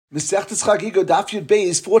Mesechtes Chagiga, Daf Yud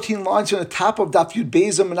Beis, 14 lines from the top of Daf Yud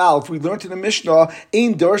Beis Amanal. We learned in the Mishnah,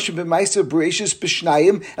 Ein Darshim B'Maiser Bereshis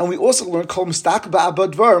B'Shnayim, and we also learned Kol Mistak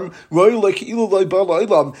Ba'Abad Dvarim, Roy Lo Ke'ilu Lo Bar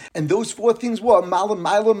Lo'Olam. And those four things were Mala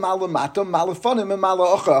Mila, Mala Mata, Mala Fanim, and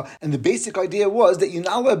Mala Ocha. And the basic idea was that you're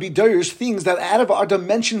not allowed to be darish things that out of our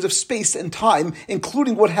dimensions of space and time,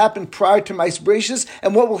 including what happened prior to Maiser Bereshis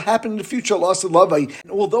and what will happen in the future, Las Lavai.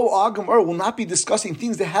 And although our Gemara will not be discussing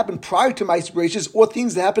things that happened prior to Maiser Bereshis or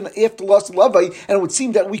things that happened after loss of Lavai, and it would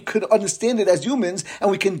seem that we could understand it as humans and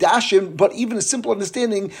we can dash him, but even a simple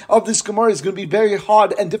understanding of this Gemara is going to be very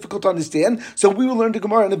hard and difficult to understand. So we will learn the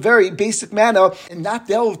Gemara in a very basic manner and not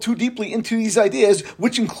delve too deeply into these ideas,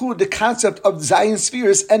 which include the concept of Zion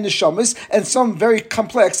spheres and Neshamas and some very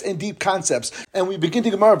complex and deep concepts. And we begin the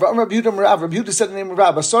Gemara. Rabbi Yehuda said the name of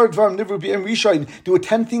Rabbi, there were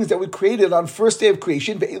 10 things that were created on the first day of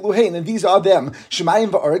creation, and these are them: Shemayim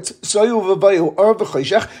va'aretz, Soyu v'vayu, Or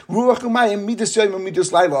v'choshech, Ruach u'mayim, Midas yoyim and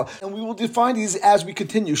Midas laila. And we will define these as we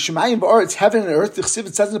continue. Shemayim va'aretz, heaven and earth. The Chsiv,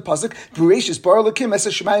 it says in the pasuk, Bereshis bara Elokim es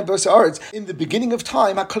Shemayim v'aretz. In the beginning of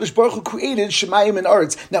time, HaKadosh Baruch Hu created Shemayim and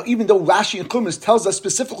Aretz. Now, even though Rashi and Chumash tells us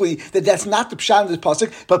specifically that that's not the pshat of this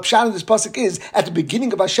pasuk, but pshat of this pasuk is at the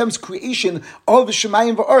beginning of Hashem's creation of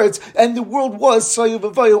Shemayim va'aretz, and the world was Soyu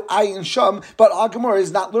v'vayu, Ayin Sham. But our Gemara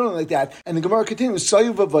is not learning like that. And the Gemara continues,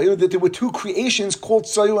 Soyu v'vayu, that there were two creations called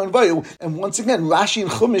Soyu and Vayu. And once again, Rashi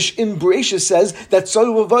and Chumash in Bereshis says that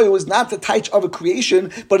Soyu v'vayu is not the taich of a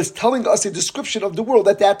creation, but it's telling us a description of the world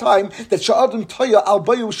at that time, that Sha'adim Toya al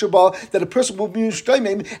Bayu Shabah, that a person will be in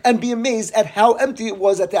and be amazed at how empty it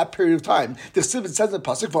was at that period of time. The Chsiv says in the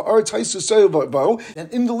pasuk,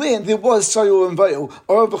 and in the land there was Soyu and Vayu,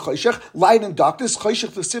 or v'choshech, light and darkness.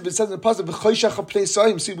 Choshech, the Chsiv says in the pasuk, v'choshech ha'pnei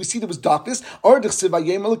Soyim. So we see there was darkness. Or the Chsiv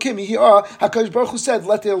Vayem Elokim, here are HaKadosh Baruch Hu said,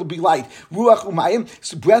 let there be light. Ruach u'mayim,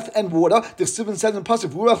 so breath and water. The Chsiv says in the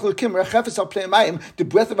pasuk, Ruach Elokim rechefes ha'pnei mayim. The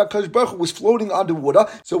breath of HaKadosh Baruch Hu was floating on the water.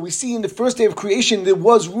 So we see in the first day of creation there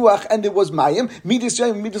was Ruach and there was Mayim. Midas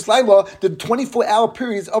Yom, Midas Laila, the 24-hour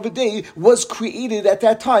periods of a day was created at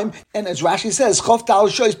that time. And as Rashi says, Chof Tal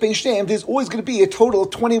Shoyz Bein Shneim, there's always going to be a total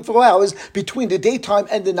of 24 hours between the daytime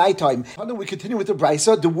and the nighttime. And then we continue with the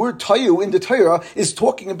Brisa. The word Tayu in the Torah is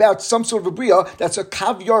talking about some sort of a bria that's a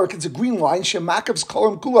kav yarek, it's a green line. Shemakav's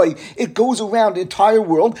kolam kulai. It goes around the entire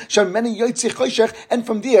world. Shameni yotzei choshech, and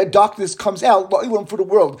from there darkness comes out la'ilam for the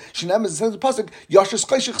world. Shenam says in the pasuk yashas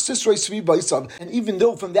choshech sisrei svi b'isad. And even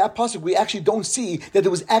though from that pasuk we actually don't see that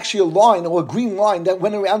there was actually a line or a green line that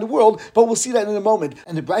went around the world, but we'll see that in a moment.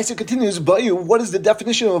 And the Brisa continues, Bayu, what is the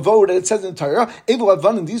definition of a vote that it says in the Torah? Elu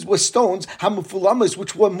avanim, these were stones, hamufulamas,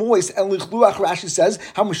 which were moist, and lichluach, Rashi says,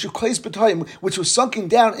 hamushukais b'tayim, which was sunken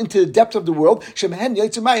down into the depth of the world, shemhen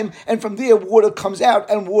yaitzmayim, and from there water comes out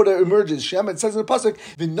and water emerges. Shem, it says in the pasuk,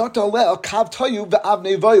 v'not aleh kav tayu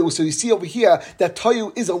v'avnei vayu. So you see over here that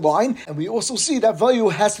tayu is a line, and we also see that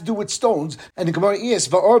vayu has to do with stones. And the Gemara is,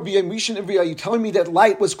 va'or b'yem rishon ivri, are you telling me that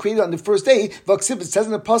light was created on the first day? V'aksiv, it says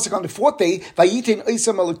in the pasuk on the fourth day, v'yitein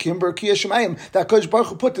oisam elokim b'rkiyah shemayim, that Kodesh Baruch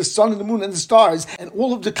Hu put the sun and the moon and the stars and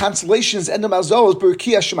all of the constellations and the malzos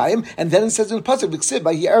b'rkiyah shemayim. And then it says in the pasuk, v'ksiv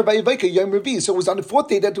v'yir v'yivayka yom revi. So it was on the fourth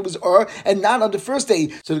day that there was and not on the first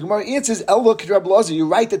day. So the Gemara answers, Elok Rabbi Elazar, you're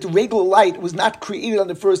right that the regular light was not created on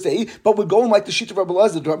the first day, but we're going like the sheet of Rabbi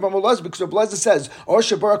Elazar. Because Rabbi Elazar says,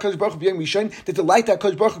 that the light that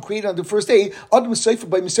Kodesh Baruch Hu created on the first day,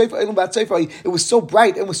 it was so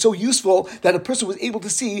bright and was so useful that a person was able to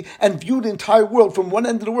see and view the entire world from one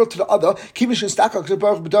end of the world to the other. But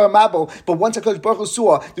once HaKadosh Baruch Hu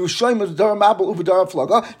saw the Rishonim of the Dara Mabel Uvadara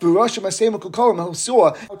Flaga, who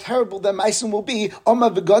saw how terrible their Maisim will be,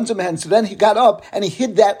 so then he got up and he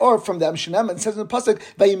hid that or from them. Shenam, and says in the pasuk,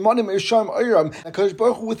 HaKadosh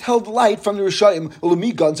Baruch Hu withheld the light from the Rishonim.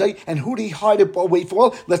 And who did he hide it away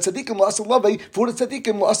for? Let tzaddikim la'asalavai, for the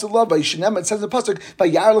tzaddikim la'asalavai. Shenam, it says in the pasuk,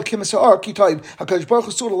 HaKadosh Baruch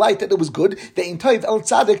Hu saw the light that it was good. The in Taiv el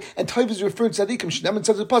tzaddik, and Taiv is referring to tzaddikim. Shenam, it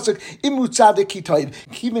says in the pasuk, imu tzaddik ki Taiv.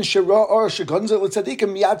 Kivin shera or shegonza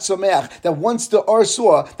l'tzaddikim miyad someach. That once the or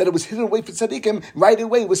saw that it was hidden away for tzaddikim, right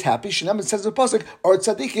away was happy. Shenam, it says in the pasuk, or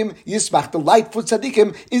tzaddikim yismach. The light for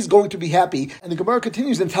tzaddikim is going to be happy. And the Gemara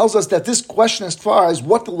continues and tells us that this question as far as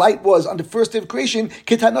what the light was on the first day of creation,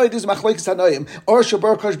 kitanoid is machlokes tanoim. Or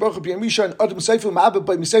shabar kadosh baruch hu b'yom rishon adam sefer ma'abed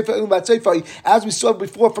by misefer elam b'atzefai. As we saw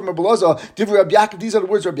before from Rabbi Elazar, divrei Rabbi Yaakov. These are the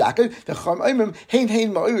words of Rabbi Yaakov. The chacham oimim hein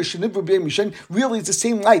ma'irish shenivru b'yom rishon. Really, it's the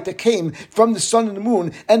same light that came from the sun and the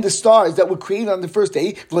moon and the stars that were created on the first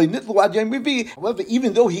day. However,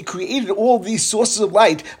 even though he created all these sources of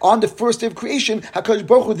light on the first day of creation, HaKadosh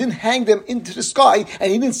Baruch Hu didn't hang them into the sky,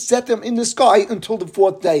 and he didn't set them in the sky until the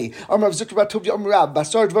fourth day. There were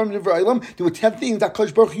 10 things that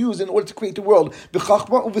Kosh Baruch used in order to create the world.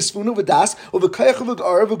 B'chachma, u'v'sfuna, u'v'das, u'v'kayach,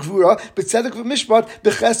 u'v'g'ara, u'v'gvura, b'tzedek, u'v'mishpat,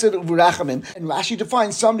 b'chesed, u'v'rachamim. And Rashi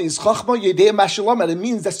defines somebody as chachma, yedei, mashalom, and it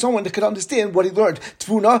means that someone that can understand what he learned.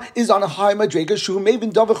 Tvuna is on a high madrega, shu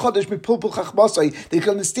mevin dava chodesh, mipulpul chachmasai. They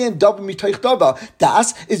can understand dava mitoich dava.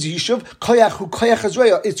 Das is yishuv, koyach, hu koyach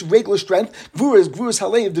azreya, it's regular strength. Gvura is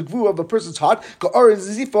halev, the gvura of a person's heart. G'ara is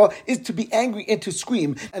zifa, is to be angry and to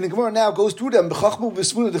scream. And the Gemara now goes through them. B'chachma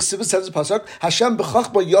v'svuna, the Chsiva says the pasuk, Hashem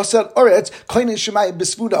b'chachma yasar oretz, koinen shemayim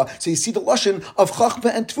b'svuna. So you see the lashon of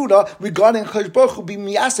chachma and tvuna regarding Kosh Baruch Hu being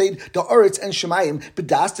miyased the oretz and shemayim.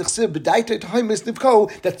 B'das the Chsiv b'daita t'haimis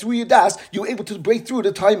nivko, that through your das you're able to break through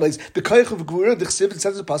the timelines. B'koyach of gvura, the Chsiv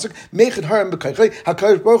says the pasuk, meched harim b'koyach.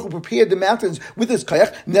 HaKadosh Baruch Hu prepared the mountains with his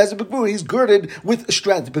koyach. Nezer b'gvura, he's girded with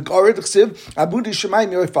strength. B'gara the Chsiv abudi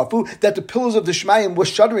shemayim yorifafu, that the pillars of the shemayim were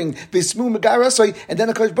shuddering. V'smu megarasai, and then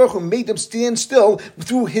HaKadosh Baruch Hu made them stand still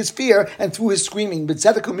through his fear and through his screaming. But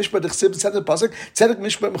tzedek mishpat the Chsiv said the pasuk, tzedek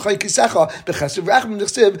mishpat mechay kisecha b'chesed rachamim the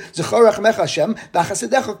Chsiv zechar rachamech Hashem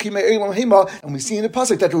b'chasedecha kimei olam hema. And we see in the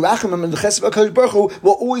pasuk that the rachamim and the chesed of HaKadosh Baruch Hu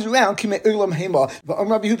were always around kimei olam hema. V'am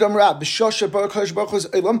Rabbi Yehuda Amar b'shosha HaKadosh Baruch Hu's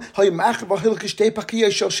olam hayimach v'hilkish tei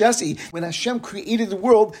pakiyah shel shesi. When Hashem created the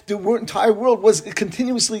world, the entire world was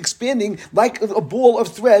continuously expanding like a ball of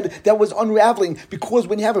thread that was unraveling. Because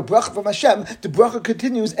when you have a bracha from Hashem, the bracha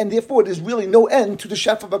continues, and therefore there's really no end to the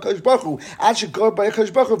shef of HaKadosh Baruch Hu. Until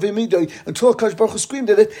HaKadosh Baruch Hu screamed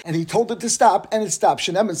at it, and he told it to stop, and it stopped.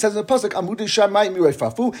 Shenem, it says in the pasuk, Amudei Shamayim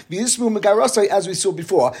Yirayfafu, V'yismu Megarasai, as we saw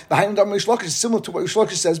before. Behind the Rish Lakish is similar to what Rish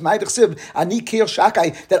Lakish says, Ma'id Chsiv, Ani Keil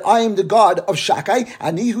Shakai, that I am the God of Shakai,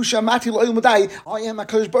 Ani Hu Shamati Lo'il Madai, I am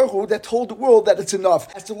HaKadosh Baruch Hu that told the world that it's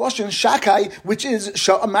enough. That's the Lashon Shakai, which is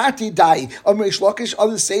Sha'amati Dai. Rish Lakish,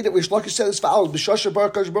 others say that Rish Lakish said as follows, B'shosha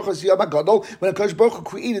Baruch HaKadosh Baruch Hu Ziyam HaGadol, when HaKadosh Baruch Hu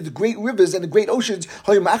created the great rivers and the great oceans,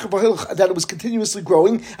 that it was continuously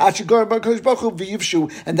growing, and then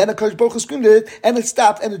HaKadosh Baruch Hu screamed at it, and it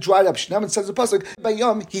stopped, and it dried up. Shnam, it says the pasuk,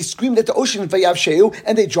 Bayam, he screamed at the ocean, Vayavsheu,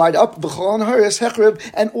 and they dried up,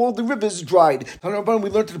 and all the rivers dried. We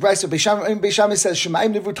learned to the Brisa, Beisham says,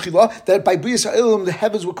 Shemaim Nivru Tchila, that by B'yis Ha'ilum, the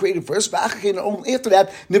heavens were created first, and only after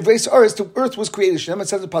that, Nivreis Aretz, the earth was created. Shnam, it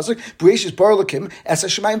says the pasuk, Bereishis Bar Lakim, as a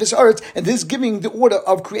Shemaim Vis Aretz, and this is giving the order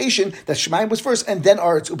of creation, that Shemaim was first, and then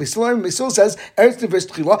Aretz. Besil says, Eretz Nivreis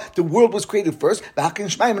Tchila, the world was created first,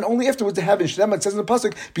 Shemaim, and only afterwards the heavens. Shnam, it says in the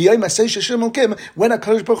pasuk, when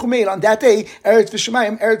HaKadosh Baruch Hu made on that day, Eretz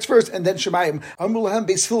v'Shemayim, Eretz first, and then Shemayim. Amru lahem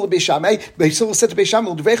Beis Hillel Beis Shammai. Beis Hillel said to Beis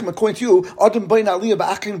Shammai, according to you, Adam Bain Aliyah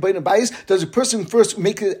Ba'akin Bain Abayis, does a person first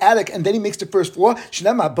make the attic and then he makes the first floor?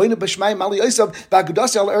 Shnema Bain B'Shemayim Ali Yosef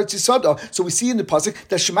Ba'Gudas Al Eretz Yisada. So we see in the pasuk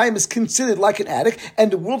that Shemayim is considered like an attic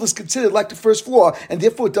and the world is considered like the first floor, and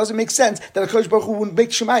therefore it doesn't make sense that HaKadosh Baruch Hu would make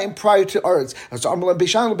Shemayim prior to Eretz. So Amru lahem Beis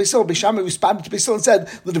Shammai Beis Shammai responded to Beis Hillel and said,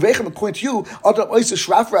 according to you, Adam Oysa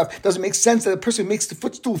Shrafraf, doesn't make sense that a person makes the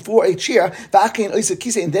footstool for a chair,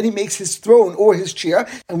 and then he makes his throne or his chair,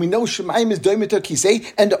 and we know Shemaim is doimita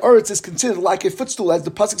kisei, and the earth is considered like a footstool, as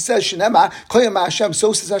the pasuk says, Shenema koyama Hashem,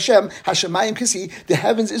 so says Hashem, Hashemayim kisi, the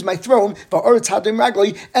heavens is my throne, va'aretz hadim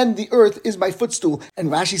ragli, and the earth is my footstool. And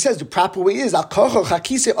Rashi says the proper way is at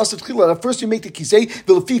first you make the kisei,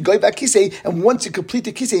 v'lefi goyva kisei, and once you complete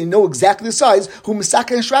the kisei, you know exactly the size, hu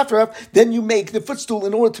misaka and shrafraf, then you make the footstool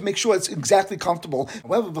in order to make sure it's exactly comfortable.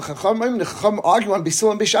 However, the Chacham argue on Beis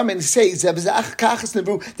Hillel and Beis Shammai and say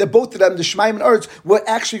that both of them, the Shemaim and Eretz, were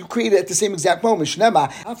actually created at the same exact moment.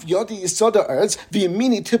 Shnema, Af Yodi Yisoda Eretz,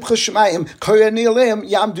 V'yamini Tipcha Shemaim, Korani Aleim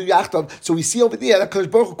Yamdu Yachtav. So we see over there that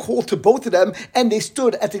HaKadosh Baruch Hu called to both of them, and they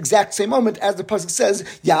stood at the exact same moment, as the pasuk says,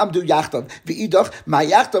 Yamdu Yachtav. V'idach Ma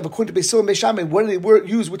Yachtav, according to Beis Hillel and Beis Shammai, what do they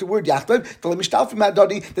use with the word Yachtav?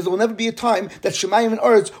 That there will never be a time that Shemaim and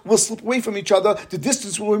Eretz will slip away from each other. The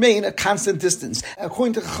distance will remain a constant distance.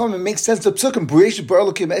 According to Chacham, it makes sense to Psukim, Bereishis Bar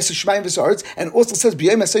Elokim Es Shemayim V'Sa'aretz, and also says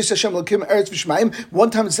B'yom Asay Hashem Elokim Eretz V'Shemayim. One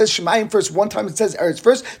time it says Shemayim first, one time it says Eretz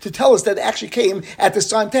first, to tell us that it actually came at the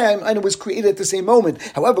same time and it was created at the same moment.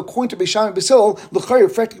 However, according to Beis Shammai and Beis Hillel, L'chayr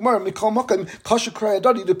Refracting Gemara Mikol Makam Kasher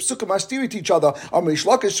Krayadadi, the Psukim are steer to each other. Rish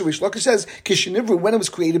Lakish, so Rish Lakish says Kishinivru, when it was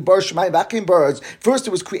created, Bar Shemayim Vakim Birds. First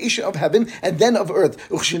it was creation of heaven and then of earth.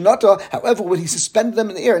 Uchshinata, however, when he suspended them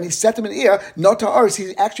in the air and he set them in the air, not to Eretz,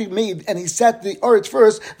 he actually made and he set the Eretz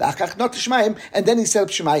first, not to Shemaim, and then he set up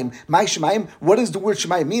Shemaim. My Shemaim, what does the word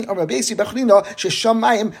Shemaim mean? Over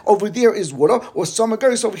there is water, or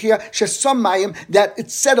Samagaris over here, Shesamayim, that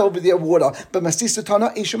it's set over there water. But Masisa Tana,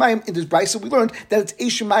 Eshemaim, in this Brisa we learned that it's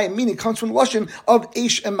Eshemaim, meaning comes from the Lashon of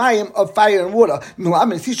Eshemaim, of fire and water.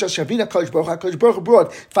 Kosh Baruch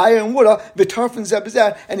brought fire and water,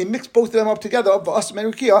 and he mixed both of them up together,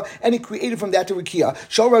 and he created from that to Rikia.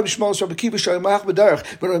 Rabbi Shmuel Rabbi Akiva Shayimach B'derech.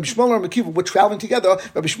 When Rabbi Shmuel and Rabbi Akiva were traveling together,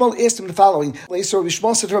 Rabbi Shmuel asked him the following. So Rabbi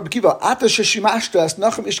Shmuel said to Rabbi Akiva, Ata sheshimashtas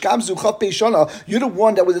Nachum Ishkamzu Chav Beishana. You're the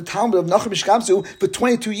one that was a Talmud of Nachum Ishkamzu for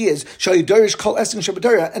 22 years. Shali Derish Kol Essen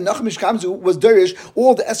Shabbatara, and Nachum Ishkamzu was Derish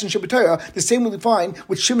all the Essen Shabbatara. The same will we find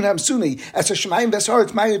with Shimon HaMsuni. As Shemayim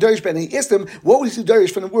Vesaretz Maya Derish Ben. He asked him, what was the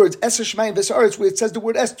Derish from the words Es Shemayim Vesaretz, where it says the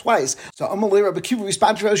word Es twice? So Amalei Rabbi Akiva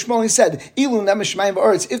responded to Rabbi Shmuel. He said, Ilu Nema Shemayim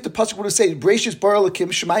V'aretz. If the pasuk would have said Bereshis Bara Lakim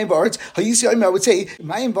Shemayim V'aretz, Hayisi Omer, I would say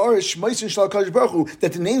Shemayim V'aretz Shmoisin Shal Kadosh Baruch Hu,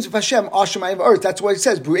 that the names of Hashem are Shemayim V'aretz. That's why it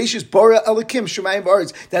says Bereshis Bara Elakim Shemayim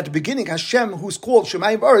V'aretz. That at the beginning Hashem, who's called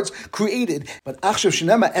Shemayim V'aretz, created. But Achshav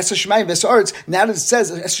Shenema Es Shemayim V'aretz. Now that it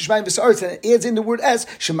says Es Shemayim V'aretz and it adds in the word Es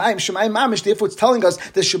Shemayim Mamish. Therefore, it's telling us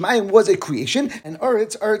that Shemayim was a creation and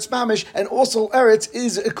Eretz Mamish, and also Eretz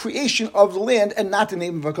is a creation of the land and not the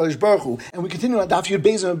name of HaKadosh Baruch Hu. And we continue on Daf Yud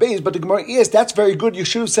Beis and Beis, but the Gemara is that's very good. You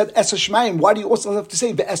should have said Es Shemayim. Why do you also have to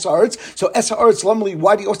say the Es Eretz? So Es Eretz Lamli.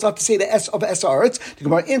 Why do you also have to say the S of Es Eretz? The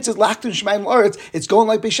Gemara answers Lachtim Shemayim Eretz. It's going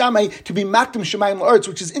like Beis Shammai to be Maktim Shemayim Eretz,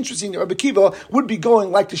 which is interesting. Rabbi Akiva would be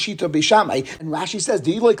going like the Shita of Beis Shammai. And Rashi says,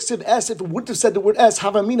 do you like Siv S? If it wouldn't have said the word S,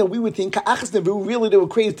 Havamina, we would think Ka'achas Nevu, really they were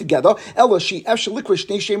created together. Ella Shi F Shalikrish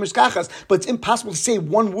Nei Shemers Kachas. But it's impossible to say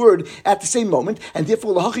one word at the same moment, and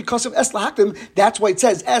therefore Lahachi Kosav Es Lahaktim. That's why it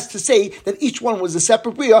says S to say that each one was a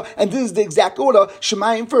separate bria, and this is the exact order: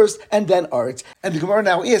 Shemayim first and then Eretz. And the Gemara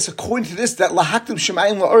now is, according to this, that Lahaktim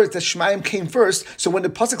Shemayim LaEretz, that Shemayim came first. So when the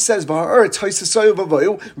pasuk says V'Ha'eretz Ha'Yisasoyu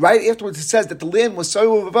V'Avoyu, right afterwards it says that the land was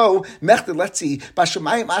Soyu V'Avoyu. Mechted, let's see, by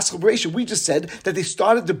Shemayim Aschal Bereisha, we just said that they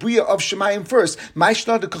started the bria of Shemayim first.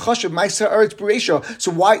 Ma'ishna the Kachashav Ma'isa Eretz Bereisha.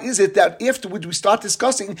 So why is it that afterwards we start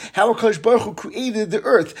discussing how HaKadosh Baruch Hu created the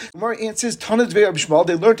earth? The Gemara answers Tanad Dvei Rabbi Shmuel.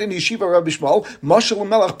 They learned in the yeshiva Rabbi Shmuel, Mashal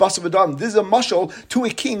Melech Basav Adam. This is a mashal to a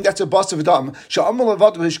king that's a Basav Adam. Sha'amal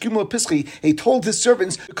Avad Hishkimu Pischi. He told his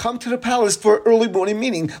servants to come to the palace for early morning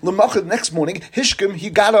meeting. L'machad, next morning, Hishkim, he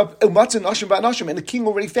got up, Umatzah Nashim V'Anashim, and the king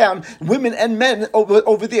already found women and men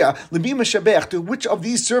over there. L'mima Shabech, to which of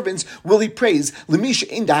these servants will he praise? L'misha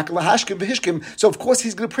Indak Lahashkim V'Hishkim. So of course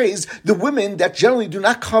he's going to praise the women that generally do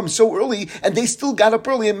not come so early, and they still got up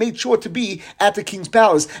early and made sure to be at the king's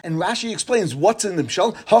palace. And Rashi explains what's in the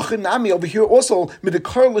Mishal. Hachanami over here also,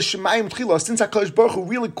 Midikar L'Shemayim Tchila, since HaKadosh Baruch Hu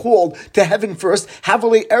really called to heaven first,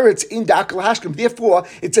 Havalei Eretz Indak Lahashkim. Therefore,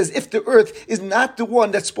 it says if the earth is not the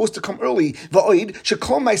one that's supposed to come early, Va'oid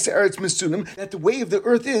Shekol Ma'aseh Eretz Misunim, that the way of the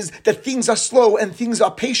earth is that things are slow and things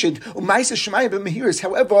are patient. U'Ma'aseh Shemayim B'Mehiris.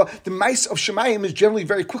 However, the mice of Shemayim is generally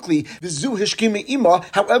very quickly. V'Zu Hishkim Me'ima.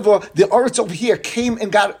 However, the Eretz over here came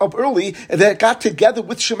and got up early, and they got together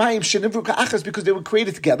with Shemayim Shenivru Ka'achas because they were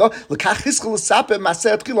created together. L'Kach Hiskel L'Sapeh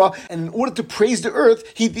Ma'aseh Tchila. And in order to praise the earth,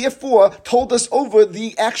 he therefore told us over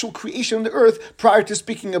the actual creation of the earth prior to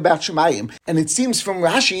speaking about Shemayim. And it seems from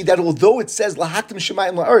Rashi that although it says Lahaktim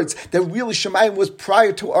Shemayim LaEretz, that really Shemayim was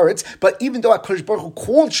prior to Eretz, but even though HaKadosh Baruch Hu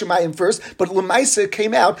called Shemayim first, but L'maisa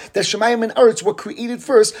came out that Shemayim and Eretz were created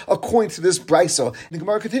first according to this Brisa. The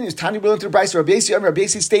Gemara continues, Tani will into the Brisa, Rabbi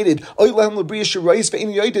Yasi stated,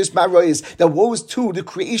 that woe is to the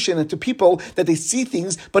creation and to people that they see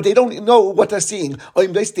things, but they don't know what they're seeing.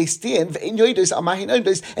 They stand, and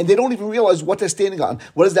they don't even realize what they're standing on.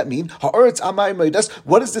 What does that mean?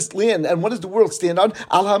 What is this land and what does the world stand on?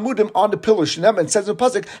 Al Hamudim, on the pillars. And says in the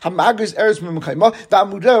pasuk, Hamagris Eretz Mimkaima,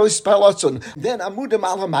 V'Amuderos Palatzon. Then Amudim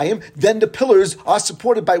Al Hamayim, then the pillars are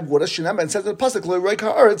supported by water. And says in the pasuk, Leroik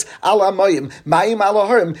HaEretz Al Hamayim, Mayim Al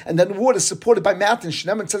Harim, and then water is supported by mountains.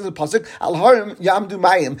 And says in the pasuk, Al Harim Yamdu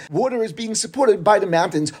Mayim. Water is being supported by the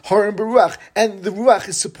mountains. Harim Beruach, and the Ruach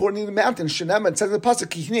is supporting the mountains. And says in the pasuk,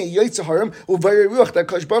 Kichnei Yoitza Harim Uvayir Ruach. That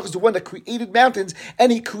HaKadosh Baruch Hu is the one that created mountains,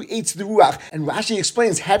 and he creates the Ruach. And Rashi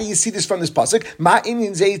explains, how do you see this from this pasuk? Ma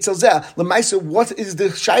inyan zei tzalzeh. L'maisa, what is the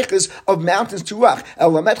shaykhs of mountains to Ruach?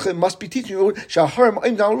 El lametcha must be teaching you shaharim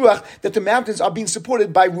oimdal Ruach, that the mountains are being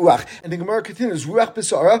supported by Ruach. And the Gemara continues, Ruach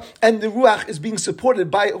b'sa'ara, and the Ruach is being supported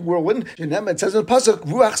by a whirlwind. And it says in the pasuk,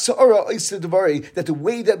 Ruach sa'ara oiseh devari, that the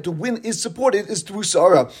way that the wind is supported is through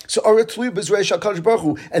sa'ara. Sa'ara tlu b'zrei HaKadosh Baruch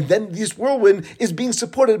Hu, and then this whirlwind is being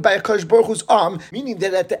supported by HaKadosh Baruch Hu's arm, meaning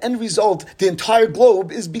that at the end result, the entire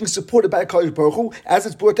globe is being supported by HaKadosh Baruch Hu, as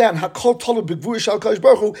it's brought down, Hakol Tolu b'Gvura shel HaKadosh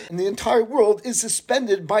Baruch Hu, and the entire world is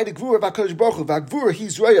suspended by the Gvura of HaKadosh Baruch Hu. V'Gvura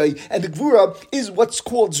he's Zraya, and the Gvura is what's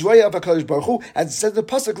called Zraya of HaKadosh Baruch Hu, as it says in the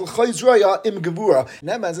pasuk, L'chai Zraya im Gvura.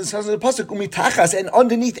 And as it says in the pasuk, Umitachas, and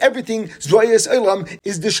underneath everything, Zraya is Elam,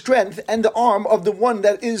 is the strength and the arm of the one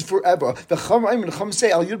that is forever. The Chum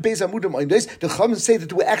say, Al Yud Beis Amudam Oindes, the Chum say that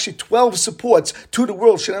there were actually 12 supports to the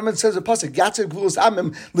world. Shneman says in the pasuk, Yatzer Gvulos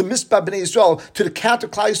Amim Lemispa Bnei Yisrael, to the count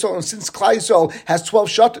of Klal Yisrael, and since Klal Yisrael has 12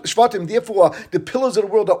 Shvatim, therefore therefore the pillars of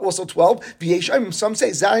the world are also 12. Some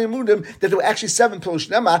say that there were actually 7 pillars.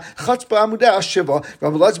 Rabbi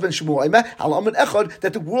Elazar ben Shmuel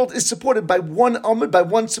that the world is supported by one amud, by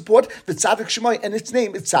one support, v'tzadik shemai, and its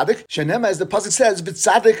name is tzadik. Shenema, as the pasuk says,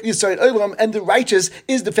 v'tzadik yisrael olam, and the righteous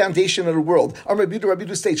is the foundation of the world. Rabbi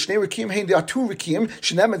Yehuda states, Shnei Rekim, hein, there are 2 Rekim.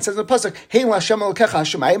 Shenema, it says in the pasuk, hein l'Hashem elokecha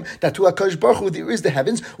hashemayim, that to HaKadosh Baruch Hu there is the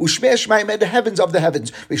heavens, u'shmei hashemayim, and the heavens of the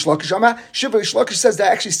heavens. Rish Lakish Amar, Shiva Rish Lakish says there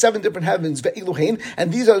are actually 7 different heavens, ve'iluhein,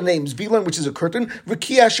 and these are the names: Vilan, which is a curtain,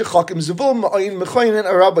 Rekia shechakim, Zevul, Ma'ayin, Mechayin, and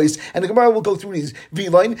Arabais. And the Gemara will go through these.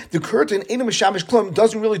 Vilan, the curtain, Eina Meshamish Klum,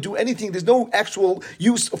 doesn't really do anything. There's no actual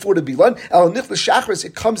use for the Vilan. El Nichla Shachris,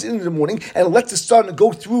 it comes in the morning and it lets the sun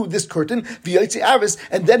go through this curtain, V'yotze Aris,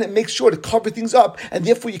 and then it makes sure to cover things up, and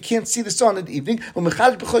therefore you can't see the sun in the evening. So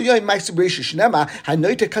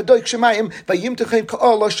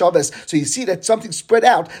you see that something spread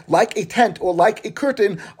out like a tent or like a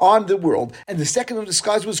curtain on the world. And the second of the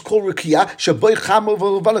skies was called Rukia.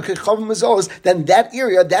 Then that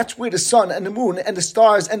area, that's where the sun and the moon and the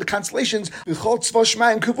stars and the constellations,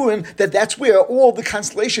 that's where all the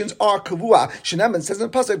constellations are kavua. Shneman says in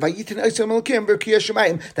the pasuk,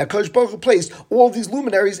 that Kodesh Baruch Hu placed all these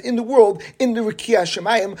luminaries in the world in the Rukia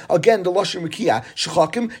Shemayim. Again, the Lashon Rukia.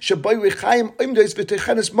 Shechakim Shabai Rechaim Imdos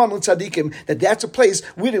V'Techenes Man L'Tzadikim. That's a place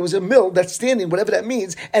where there was a mill that's standing, whatever that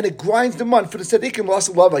means, and it grinds the man for the tzaddikim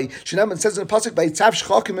l'aseh lavai. Shneman says in the pasuk, "Vayitzav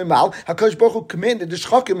Shechakim Imal." HaKadosh Baruch Hu commanded the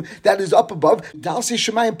Shechakim that is up above, Dalsei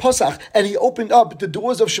Shemayim Pasach, and he opened up the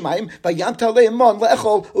doors of Shemayim. Vayamta Leim Man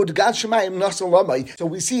Le'echol Udgan Shemayim L'aseh lavai. So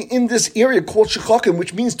we see in this area called Shechakim,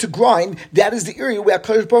 which means to grind, that is the area where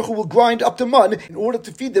HaKadosh Baruch Hu will grind up the man in order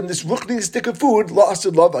to feed them this ruchni stick of food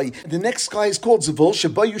l'aseh lavai. The next sky is called Zevul.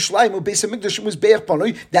 Sheba Yushalayim u'Beis Hamikdash u'Mizbeach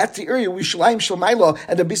Panui. That's the area where Yushalayim Shalmaila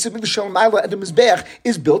and the Beis Hamikdash Shalmaila and the Mizbeach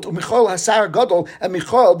is built. U'Michael Hasar Gadol, and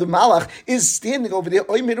Michael the Malach is standing over there.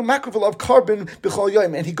 Oimeru Makriv of carbon b'chol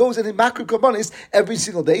yoyim, and he goes and he makriv karbanis every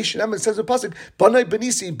single day. Shnei says the pasuk, Banai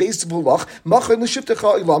Benisi Beis V'Lach Machan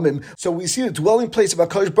L'Shiftecha Ilamim. So we see the dwelling place of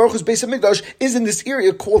HaKadosh Baruch Hu's Beis Hamikdash is in this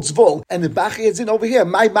area called Zvul, and the Bachi is in over here.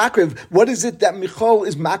 My makriv. What is it that Michael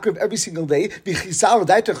is makriv every single day? Do you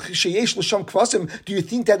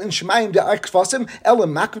think that in Shemayim there are kvasim? Ela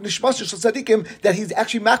makriv nishmas shel tzadikim, that he's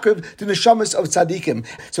actually makriv the neshamas of tzadikim.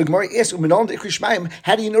 So Gemara asks, how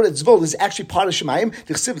do you know that Zvul is actually part of Shemayim?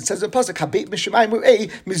 The Chesiv says in the pasuk, Habeit Mishemayim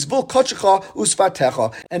Ru'ei Mizvul Kochecha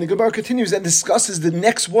Usvatecha. And the Gemara continues and discusses the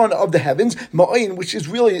next one of the heavens, Ma'ayin, which is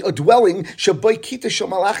really a dwelling, Shabai Kita Shel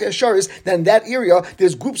Malachi Asharis. Then in that area,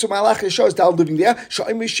 there's groups of Malachi Asharis that are living there,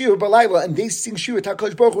 Sha'im Shir Balayla, and they sing Shir to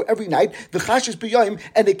HaKadosh Baruch Hu every night, V'chashes B'yayim,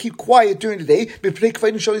 and they keep quiet during the day,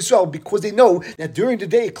 because they know that during the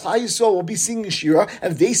day, Klal Yisrael will be singing Shira,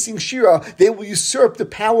 and if they sing Shira, they will usurp the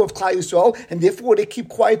power of Klal Yisrael, and therefore they keep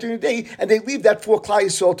quiet during the day, and they leave that for Klal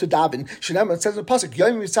Yisrael to daven. Shneimar, it says in the pasuk,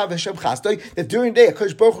 that during the day,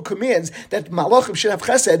 HaKadosh Baruch Hu commands that Malachim should have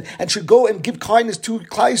chesed, and should go and give kindness to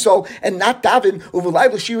Klal Yisrael, and not daven over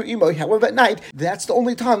Laila Shira Imo. However, at night, that's the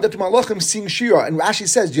only time that the Malachim sing Shira, and Rashi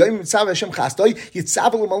says,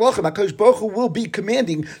 HaKadosh Baruch Hu will be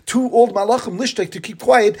commanding to all the Malachim Lishtek to keep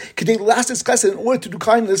quiet, in order to do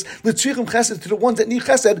kindness, to the ones that need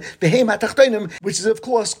chesed, which is of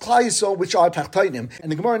course Klal Yisrael, which are Tachtainim.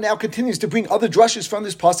 And the Gemara now continues to bring other drushes from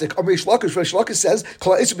this pasuk. Rish Lakish says,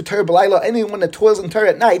 anyone that toils in Torah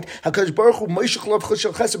at night, HaKadosh Baruch Hu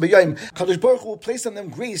HaKadosh Baruch Hu will place on them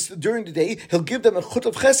grace during the day. He'll give them a chut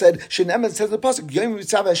of chesed. Shenem says in the pasuk,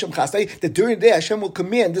 that during the day Hashem will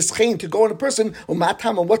command this chain to go on a person. And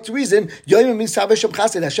what's the reason?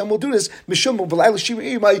 Hashem will do this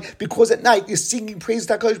because at night you're singing praise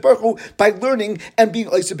to HaKadosh Baruch Hu by learning and being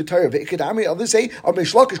oiseh b'Torah. Others say,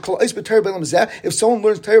 if someone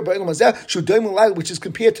learns Torah by which is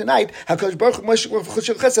compared to night, HaKadosh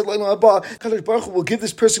Baruch Hu will give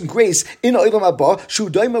this person grace in Olam Haba,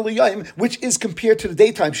 which is compared to the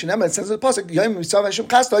daytime. It says in the pasuk,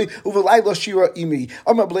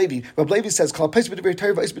 Rabbi Levi says,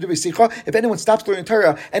 if anyone stops learning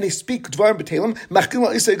Torah and they speak dvarim b'telim,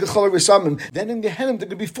 then in Gehenna they're going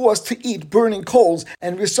to be forced to eat burning coals,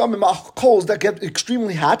 and risamim are coals that get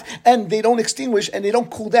extremely hot and they don't extinguish and they don't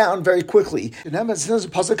cool down very quickly. Someone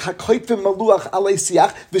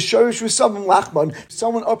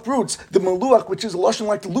uproots the maluach, which is a lashon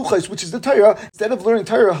like the luchais, which is the Torah. Instead of learning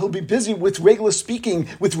Torah, he'll be busy with regular speaking,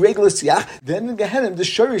 with regular siach. Then in Gehenna, the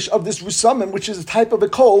shorish of this risamim, which is a type of a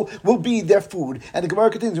coal, will be their food. And the Gemara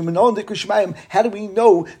continues, how do we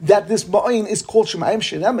know that this ma'ayin is called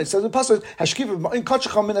Shemayim? It says in the pasuk, Hashkiv ma'ayin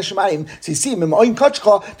kachcha min Shemayim. So you see, ma'ayin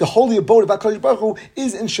kachcha, the holy abode of HaKadosh Baruch Hu,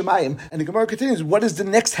 is in Shemayim. And the Gemara continues, what is the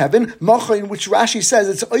next heaven? Machayin, which Rashi says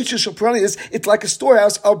says it's Oitzus of Piranhas, it's like a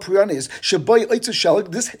storehouse of piranhas. Shabai Oitzus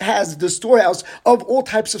Shelig, this has the storehouse of all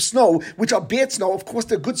types of snow, which are bad snow. Of course,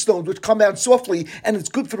 they're good snow, which come out softly, and it's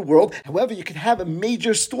good for the world. However, you can have a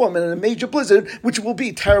major storm and a major blizzard, which will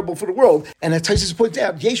be terrible for the world. And as Taisus points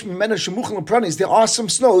out, Yesh Mimena Shemuchel Piranhas, there are some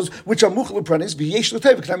snows which are Muchel Piranhas, V'yesh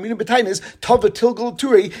L'Tayv, K'namina B'Tainis, Tava Tilgal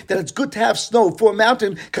Turi, that it's good to have snow for a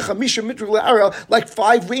mountain, K'chamisha Mitru L'Ara, like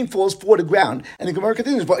 5 rainfalls for the ground. And the Gemara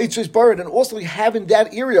continues, V'Eitzos Barid, and also you have in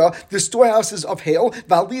that area the storehouses of hail,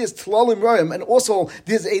 V'Aliyas Tlalim Royim, and also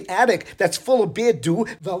there's an attic that's full of bad dew,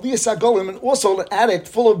 V'Aliyas Agolim, and also an attic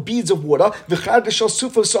full of beads of water, V'Chad Shal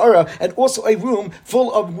Sufa Sara, and also a room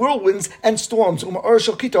full of whirlwinds and storms, Umar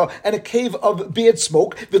Shal Kita, and a cave of bad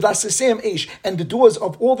smoke, V'Lasasam Eish, and the doors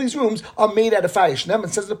of all these rooms are made out of fire. Shneim,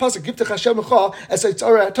 and says the pasuk, Give to Hashem Lecha as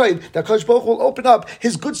Eitzara HaTayv, that Kadosh Baruch will open up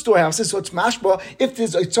his good storehouses. So it's mashba. If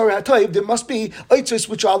there's Eitzara HaTayv, there must be Eitzos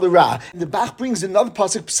which are l'ra. And the Bach brings another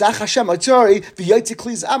pasuk, Psach Hashem Eitzari v'Yotze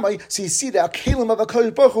Kli Zamai. So you see there are kelim of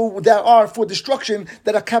Kadosh Baruch Hu that are for destruction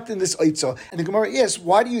that are kept in this Eitzah. And the Gemara asks,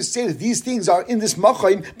 why do you say that these things are in this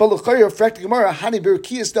Machaim? But l'chayr, fact the Gemara, Hani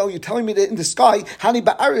Berkiyas, no, you're telling me that in the sky, Hani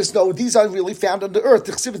Ba'aris, no, these are really found on the earth.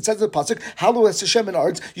 The Chsiv says in the pasuk, Halu es Hashem in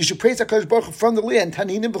arts. You should praise HaKadosh Baruch Hu from the land.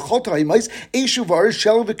 Taninim v'chol ta'imais, Eshu v'arish,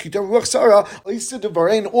 Shel v'kita, Ruach Sarah, Oisa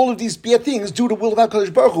devarein, and all of these bad things do the will of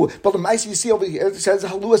HaKadosh Baruch Hu. But the Maisi you see over here, it says,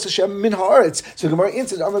 Halu es Hashem min ha'aretz. So the Gemara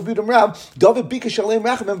answers, Amar B'udam Rav, David Bika Shalem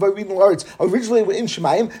Rachamim v'arin l'Aretz. Originally we're in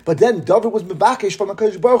Shemayim, but then David was mevakesh from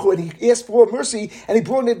HaKadosh Baruch Hu, and he asked for mercy, and he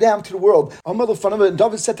brought it down to the world. Amar l'fanav, and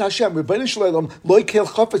David said to Hashem, Rebbeinu Shalom, Loi kel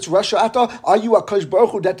chafetz rasha ata, are you HaKadosh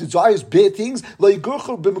Baruch Hu that desires bad things? Loi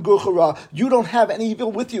gurchu b'megurcha ra, you don't have any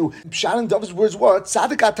evil with you. Shannon David's words were,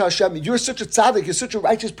 Tzadik ata Hashem, you're such a tzaddik, you're such a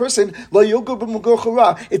righteous person, Loi yogu b'megurcha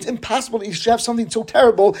ra, it's impossible that you should have something so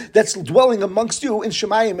terrible that's dwelling amongst you in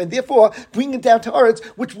Shemayim, and therefore bring it down to earth,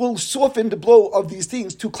 which will soften the blow of these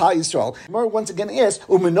things to Klal Yisrael. Gemara once again asks,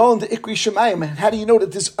 Umenon the Ikri Shemayim, and how do you know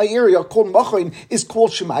that this area called Machain is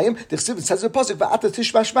called Shemayim? The Chsiv says in the pasuk, Va'ata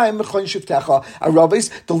tishma Shemayim mechain shiftecha.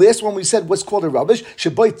 Aravis, the last one we said was called a Ravish,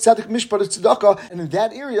 Shabai Tzadik Mishpat Tzedakah, and in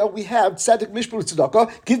that area we have Tzadik Mishpat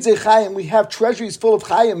Tzedakah, Ginzei Chayim, we have treasuries full of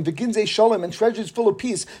Chayim, V'Ginzei Shalom, and treasuries full of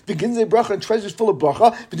peace, V'Ginzei Bracha, and treasuries full of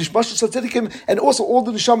Bracha, V'Nishmash Tzadikim, and also all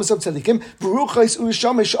the Neshamas of Tzadikim, V'Ruchais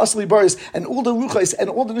U'Neshamas Asli Baris, and all the Ruchais and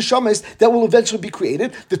all the Neshamas that will eventually be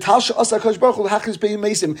created. The Talsha Asa HaKadosh Baruch Hu Hachis Be'im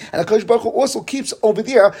Mesim, and HaKadosh Baruch Hu also keeps over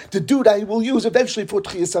there the dew that he will use eventually for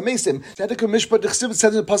Tchiyas HaMesim. Tzedek HaMishpat, the Chsiv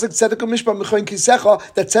says in the pasuk, Tzedek HaMishpat Mechain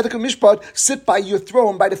Kisecha, that Tzedek HaMishpat sit by your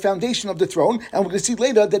throne, by the foundation of the throne, and we're going to see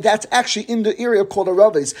later that that's actually in the area called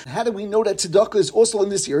Aravis. How do we know that Tzedakah is also in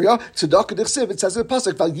this area? Tzedakah the Chsiv, it says in the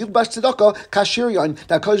pasuk, Val Yilbash Tzedakah Kashiryan,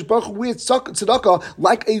 that HaKadosh Baruch Hu wears Tzedakah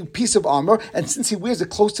like a piece of armor, and since he wears it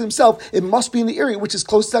close to himself, it must be in the area which is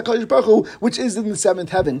close to HaKadosh Baruch Hu, which is in the seventh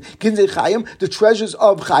heaven. Ginzei Chayim, the treasures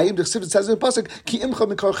of Chayim, the Chsiv says in the pasuk, Ki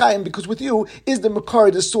imcha mikar Chayim, because with you is the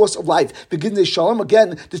makar, the source of life. The Ginzei Shalom,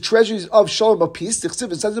 again, the treasures of Shalom, of peace. The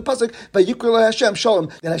Chsiv says in the pasuk, Vayikra Hashem Shalom.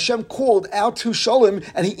 Then Hashem called out to Shalom,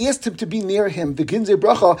 and he asked him to be near him. The Ginzei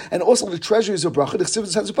Bracha, and also the treasuries of Bracha. The Chsiv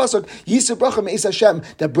says in the pasuk, Yiseh Bracha Me'es Hashem,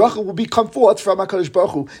 that Bracha will be come forth from HaKadosh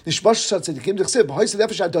Baruch Hu. Nishmash Tzadikim, the Chsiv, Ha'is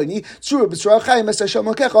Nefesh Adoni, Tzura B'Tzura Chayim Es Hashem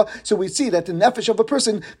Malkecha. So we see that the nefesh of a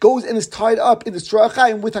person goes and is tied up in the Tzura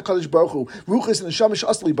Chayim with HaKadosh Baruch Hu. Ruchas and Neshamish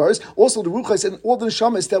Asli Bars, also the Ruchas and all the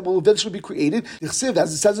Neshamis that will eventually be created. The Chsiv,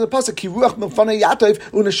 as it says in the pasuk, Ki Ruach Milfana Yatov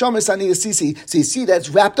U'Neshamis Ani Asisi. So you see that's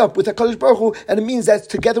wrapped up with HaKadosh Baruch Hu, and it means that's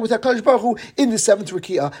together with HaKadosh Baruch Hu in the seventh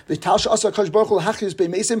Rekiah. V'Talsha Asa HaKadosh Baruch Hu Hachis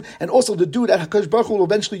Be'Mesim, and also the dew that HaKadosh Baruch Hu will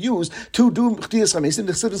eventually use to do Chdiyas HaMesim.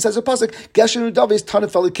 The Chsiv says in the pasuk, Geshem Nedavis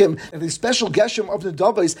Tanef Elikim, and the special Geshem of the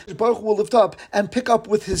Nedavis, Baruch Hu will lift up and pick up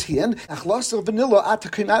with his hand. Achlas Vanilla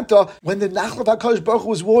Atakinanta, when the Nachlav HaKadosh Baruch Hu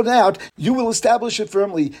was worn out, you will establish it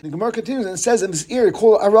firmly. The Gemara continues and says in this area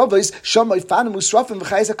called Aravis, Shamay Fanim Musrafim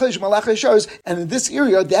V'Chayis HaKadosh Malach HaShars, and in this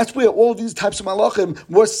area, that's where all of these types of malachim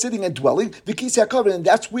were sitting and dwelling. V'Kisei HaKavod, and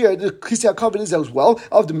that's where the Kisei HaKavod is as well,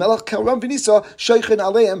 of the Melech Kelram V'Nisa, Sheikhin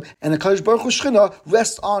Aleim, and the HaKadosh Baruch Hu Shechina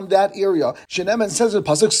rests on that area. Shenem, and says in the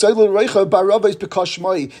pasuk, Soilel Reicha Ba'Aravis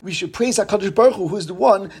B'Kashmai. We should praise HaKadosh Baruch Hu, who is the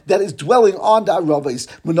one that is dwelling on the Aravis.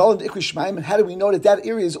 Munal and Ikri Shemayim, and how do we know that that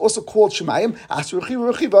area is also called Shemayim? As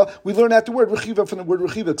Rechiva, we learn out the word Rechiva from the word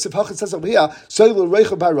Rechiva. Ksiv Hachid says over here, Soilel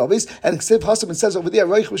Reicha Ba'Aravis, and Ksiv Hasim says over there,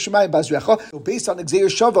 Reicha Shemayim Bazrecha. So based on Xer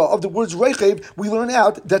Shava of the words Reichiv, we learn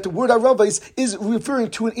out that the word Aravis is referring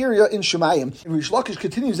to an area in Shemayim. And Rish Lakish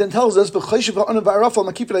continues and tells us,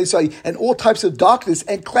 and all types of darkness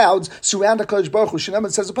and clouds surround HaKadosh Baruch Hu.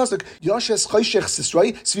 Shenem says the pasuk, Yashes Chayshech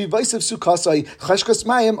Sisrei Svivaisav Sukasai Chashkas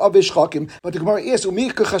Mayim Avish Chakim. But the Gemara asks,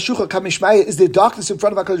 Umika Chashucha Kam Mishmaya, is there darkness in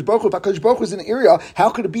front of HaKadosh Baruch Hu? If HaKadosh Baruch Hu is in an area, how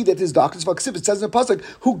could it be that there's darkness? It says in the pasuk,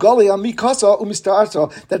 "Hu gali amikasa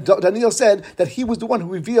umistarasa," that Daniel said that he was the one who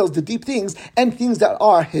reveals the deep things and things that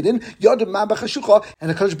are hidden. Yad ma'bachashucha,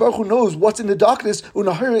 and HaKadosh Baruch Hu knows what's in the darkness.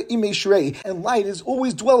 Unahira imei shrei, and light is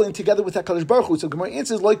always dwelling together with HaKadosh Baruch Hu. So Gemara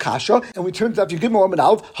answers like kasha, and we turn to Daf Yud Gimel Amud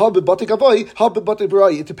Aleph. Ha bebatik avoy, ha bebatik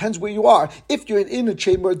b'roi. It depends where you are. If you're in a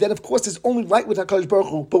chamber, then of course there's only light with HaKadosh Baruch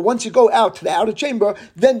Hu. But once you go out to the outer chamber,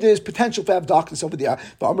 then there's potential to have darkness over there.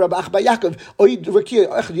 That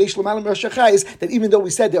even though we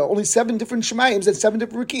said there are only 7 different shemayim and 7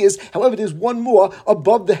 different rikiyas, however, there's one more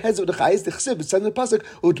above the heads of the chayes. The chesiv, it says in the pasuk,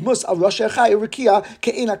 "Utmus al rosh hachaya rikiya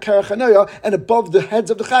ke'ena karachanoya," and above the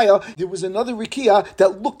heads of the chaya, there was another rikiya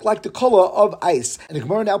that looked like the color of ice. And the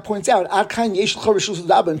Gemara now points out,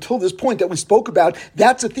 until this point that we spoke about,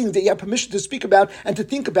 that's the thing that you have permission to speak about and to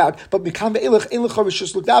think about. But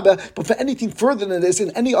for anything further than this,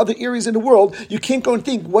 in any other areas in the world, you can't go and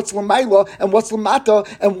think what's l'mayla and what's l'mata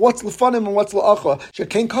and what's l'fanim and what's l'acha.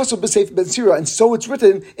 And so it's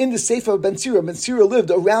written in the Sefer of Ben Sira. Ben Sira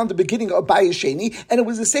lived around the beginning of Bayesheni, and it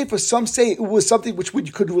was a Sefer. Some say it was something which you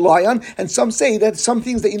could rely on, and some say that some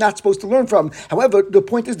things that you're not supposed to learn from. However, the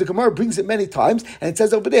point is the Gemara brings it many times, and it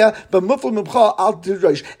says over there,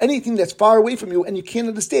 anything that's far away from you and you can't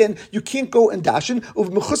understand, you can't go and dashin.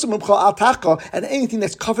 And anything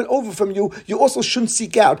that's covered over from you, you also shouldn't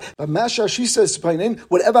seek out. But Mashar, she says,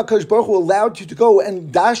 whatever HaKadosh Baruch Hu allowed you to go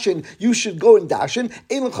and dashin, you should go and dashin.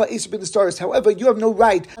 However, you have no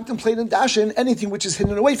right to contemplate and dashin anything which is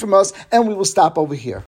hidden away from us, and we will stop over here.